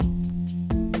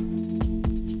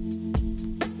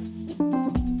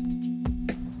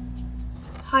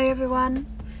Hi everyone,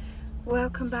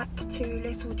 welcome back to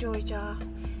Little Joy Jar.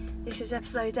 This is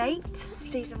episode 8,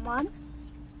 season 1.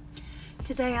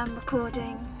 Today I'm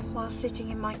recording while sitting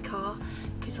in my car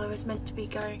because I was meant to be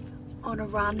going on a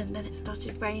run and then it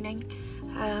started raining.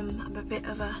 I'm a bit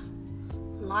of a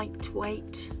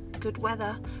lightweight, good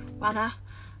weather runner,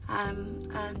 and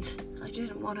I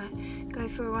didn't want to go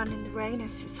for a run in the rain.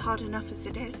 It's hard enough as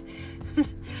it is.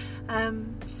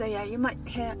 So yeah, you might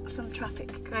hear some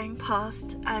traffic going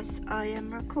past as I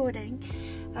am recording.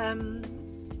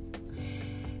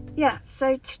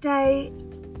 So today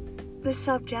the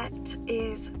subject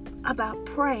is about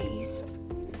praise.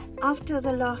 After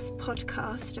the last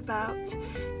podcast about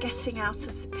getting out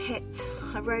of the pit,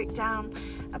 I wrote down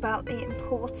about the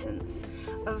importance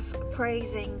of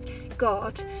praising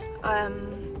God,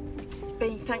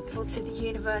 being thankful to the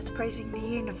universe, praising the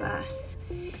universe,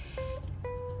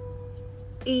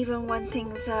 even when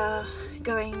things are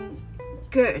going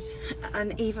good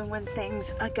and even when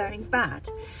things are going bad.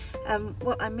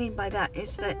 What I mean by that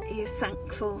is that you're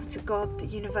thankful to God, the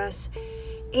universe,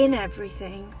 in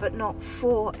everything, but not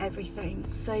for everything.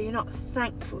 So you're not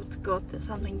thankful to God that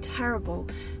something terrible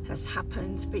has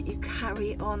happened, but you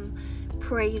carry on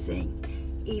praising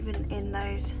even in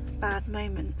those bad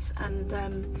moments. And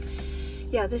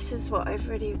this is what I've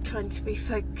really tried to be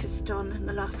focused on in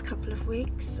the last couple of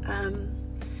weeks.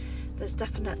 There's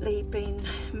definitely been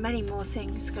many more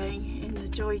things going in the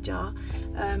joy jar,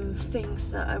 things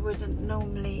that I wouldn't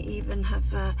normally even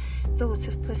have thought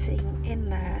of putting in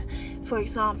there. For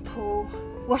example,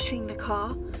 washing the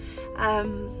car.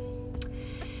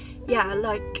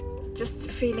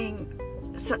 Just feeling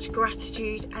such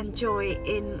gratitude and joy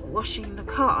in washing the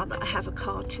car, that I have a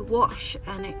car to wash,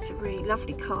 and it's a really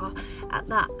lovely car at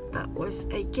that. That was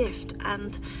a gift,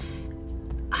 and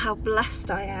how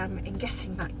blessed I am in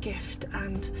getting that gift,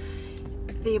 and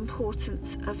the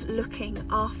importance of looking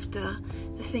after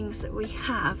the things that we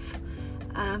have,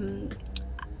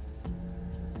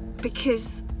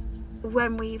 because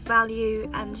when we value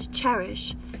and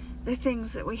cherish the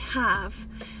things that we have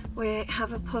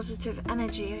a positive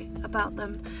energy about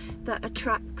them that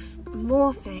attracts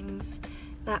more things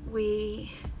that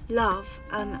we love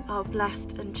and are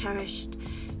blessed and cherished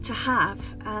to have.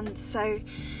 And so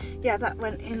that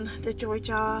went in the joy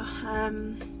jar.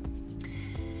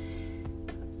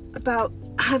 About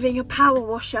having a power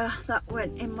washer, that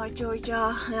went in my joy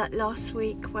jar. Last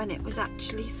week when it was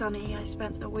actually sunny, I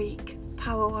spent the week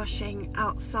power washing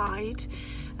outside.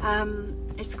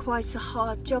 It's quite a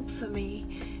hard job for me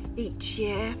each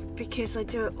year because I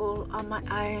do it all on my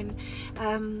own,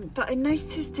 but I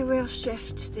noticed a real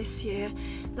shift this year.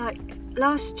 Like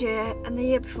last year and the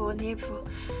year before and the year before,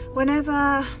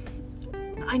 whenever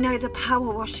I know the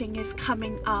power washing is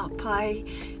coming up, I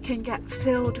can get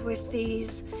filled with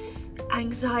these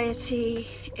anxiety,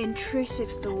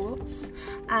 intrusive thoughts,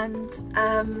 and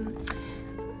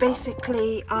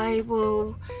basically I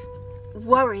will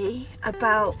worry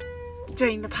about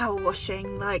doing the power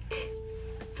washing like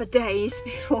for days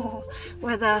before,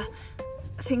 whether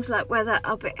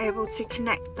I'll be able to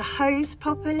connect the hose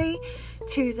properly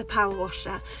to the power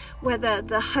washer, whether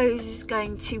the hose is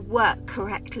going to work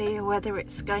correctly, or whether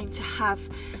it's going to have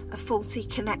a faulty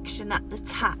connection at the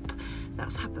tap.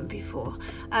 That's happened before.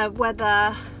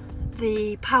 Whether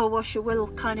the power washer will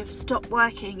kind of stop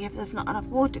working if there's not enough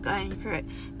water going through it.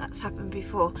 That's happened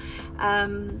before.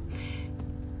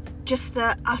 Just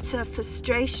the utter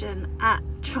frustration at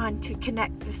trying to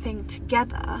connect the thing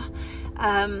together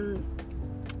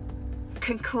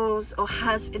can cause, or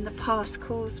has in the past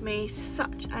caused, me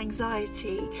such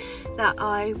anxiety that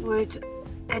I would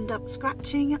end up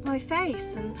scratching at my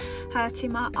face and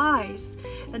hurting my eyes.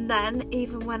 And then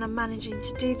even when I'm managing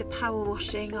to do the power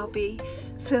washing, I'll be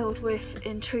filled with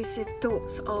intrusive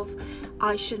thoughts of,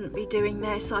 I shouldn't be doing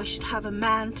this, I should have a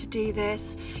man to do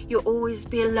this, you'll always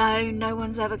be alone, no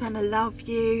one's ever going to love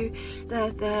you.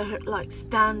 They're like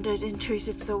standard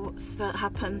intrusive thoughts that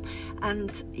happen.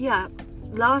 And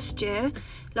last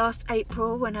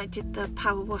April when I did the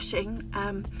power washing,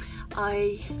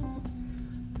 I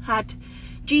had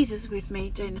Jesus with me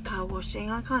doing the power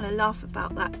washing. I kind of laugh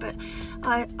about that, but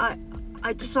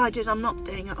I decided I'm not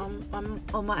doing it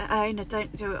on my own. I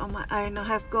don't do it on my own. I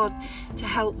have God to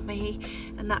help me,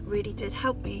 and that really did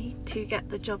help me to get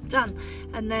the job done.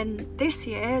 And then this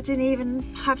year I didn't even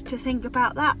have to think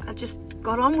about that. I just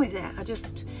got on with it. I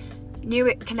just knew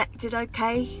it connected it,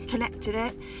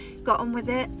 got on with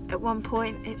it. At one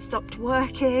point it stopped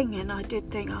working and I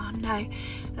did think, oh no,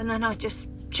 and then I just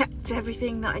checked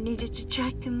everything that I needed to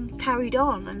check and carried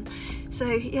on. And so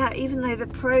even though the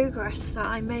progress that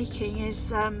I'm making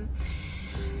is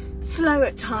slow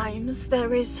at times,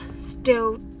 there is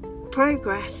still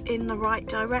progress in the right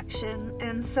direction.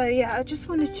 And so yeah, I just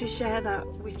wanted to share that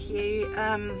with you.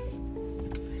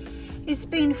 It's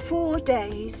been 4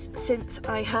 days since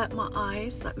I hurt my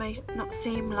eyes. That may not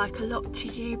seem like a lot to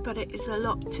you, but it is a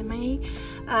lot to me.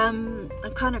 I'm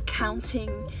kind of counting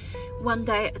one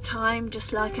day at a time,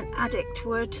 just like an addict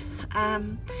would.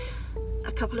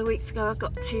 A couple of weeks ago I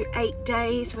got to 8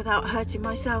 days without hurting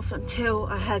myself until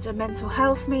I had a mental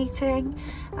health meeting,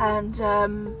 and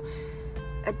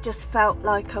I just felt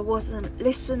like I wasn't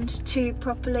listened to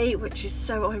properly, which is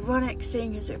so ironic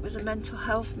seeing as it was a mental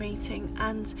health meeting,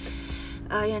 and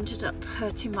I ended up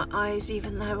hurting my eyes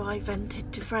even though I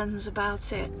vented to friends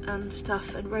about it and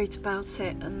stuff and wrote about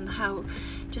it and how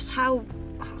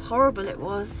horrible it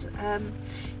was.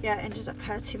 Yeah, I ended up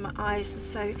hurting my eyes, and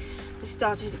so I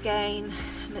started again,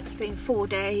 and it's been 4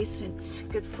 days since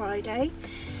Good Friday.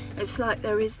 It's like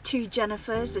there is two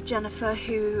Jennifers, a Jennifer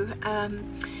who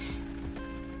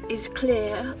is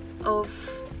clear of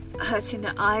hurting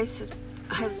the eyes,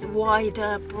 has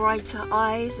wider, brighter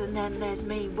eyes, and then there's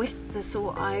me with the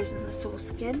sore eyes and the sore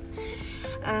skin.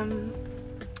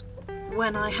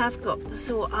 When I have got the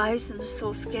sore eyes and the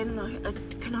sore skin, I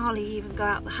can hardly even go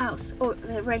out the house. Oh,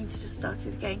 the rain's just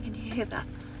started again. Can you hear that?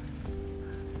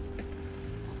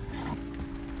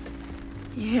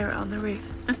 You hear it on the roof.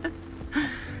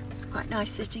 It's quite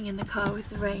nice sitting in the car with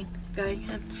the rain going,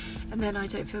 and then I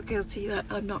don't feel guilty that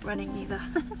I'm not running either.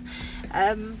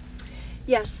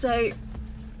 Yeah, so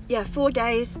yeah, 4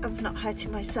 days of not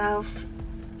hurting myself.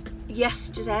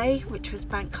 Yesterday, which was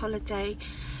bank holiday,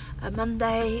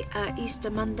 Monday, Easter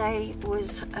Monday,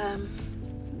 was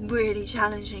really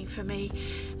challenging for me.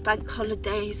 Bank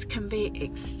holidays can be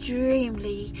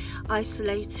extremely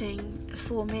isolating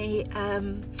for me.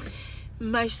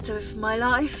 Most of my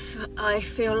life, I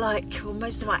feel like, or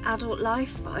most of my adult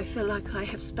life, I feel like I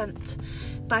have spent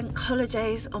bank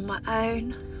holidays on my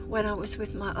own. When I was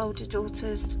with my older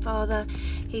daughter's father,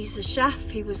 he's a chef.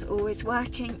 He was always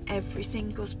working every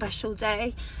single special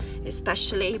day,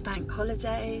 especially bank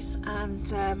holidays,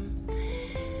 and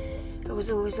I was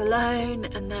always alone.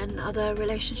 And then other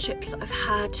relationships that I've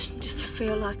had just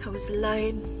feel like I was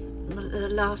alone. The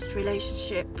last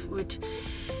relationship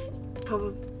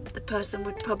the person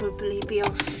would probably be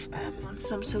off on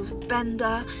some sort of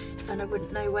bender, and I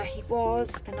wouldn't know where he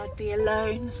was, and I'd be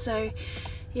alone. So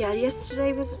yeah,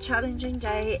 yesterday was a challenging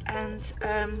day, and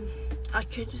I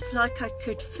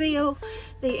could feel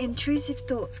the intrusive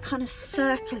thoughts kind of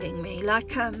circling me.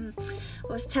 Like I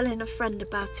was telling a friend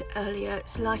about it earlier.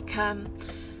 It's like a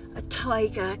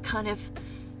tiger kind of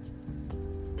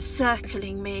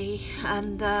circling me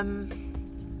and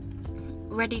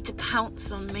ready to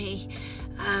pounce on me,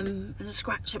 and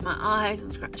scratch at my eyes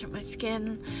and scratch at my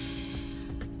skin.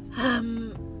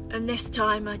 And this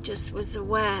time I just was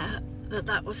aware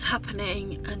that was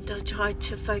happening, and I tried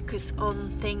to focus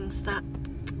on things that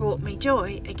brought me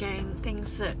joy again,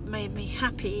 things that made me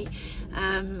happy,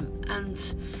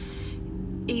 and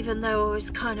even though I was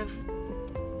kind of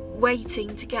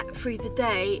waiting to get through the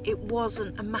day, it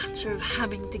wasn't a matter of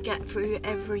having to get through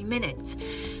every minute.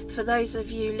 For those of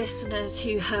you listeners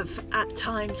who have at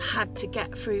times had to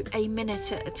get through a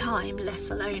minute at a time,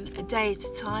 let alone a day at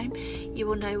a time, you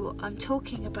will know what I'm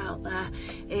talking about there.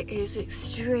 It is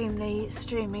extremely,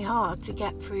 extremely hard to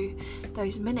get through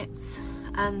those minutes,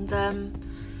 and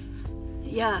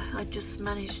yeah, I just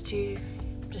managed to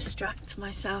distract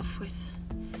myself with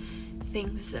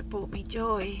things that brought me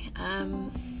joy.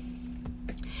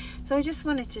 So I just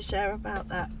wanted to share about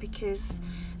that, because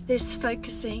this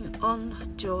focusing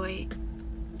on joy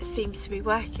seems to be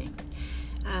working.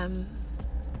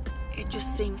 It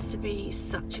just seems to be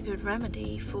such a good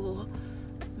remedy for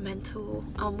mental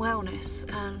unwellness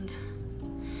and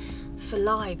for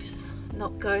lives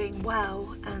not going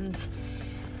well, and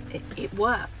it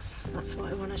works. That's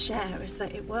what I want to share, is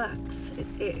that it works.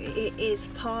 It is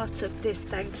part of this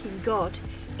thanking God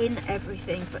in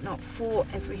everything, but not for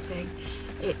everything.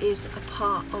 It is a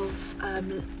part of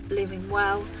living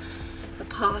well, a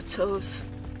part of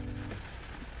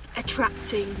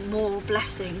attracting more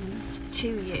blessings to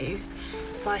you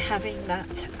by having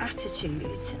that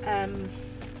attitude.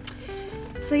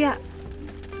 So yeah,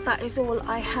 that is all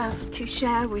I have to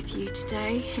share with you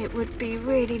today. It would be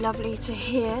really lovely to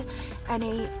hear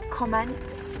any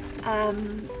comments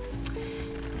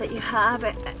that you have,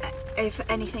 if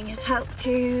anything has helped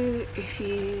you, if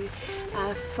you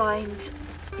find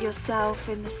yourself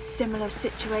in the similar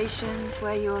situations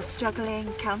where you're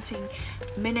struggling, counting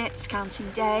minutes, counting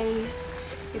days.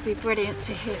 It'd be brilliant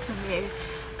to hear from you.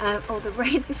 The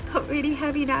rain has got really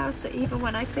heavy now, so even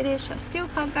when I finish I still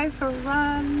can't go for a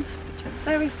run, which I'm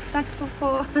very thankful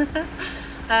for.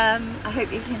 I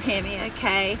hope you can hear me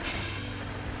okay.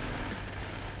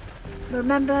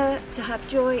 Remember to have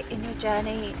joy in your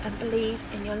journey and believe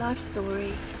in your life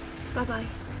story. Bye bye.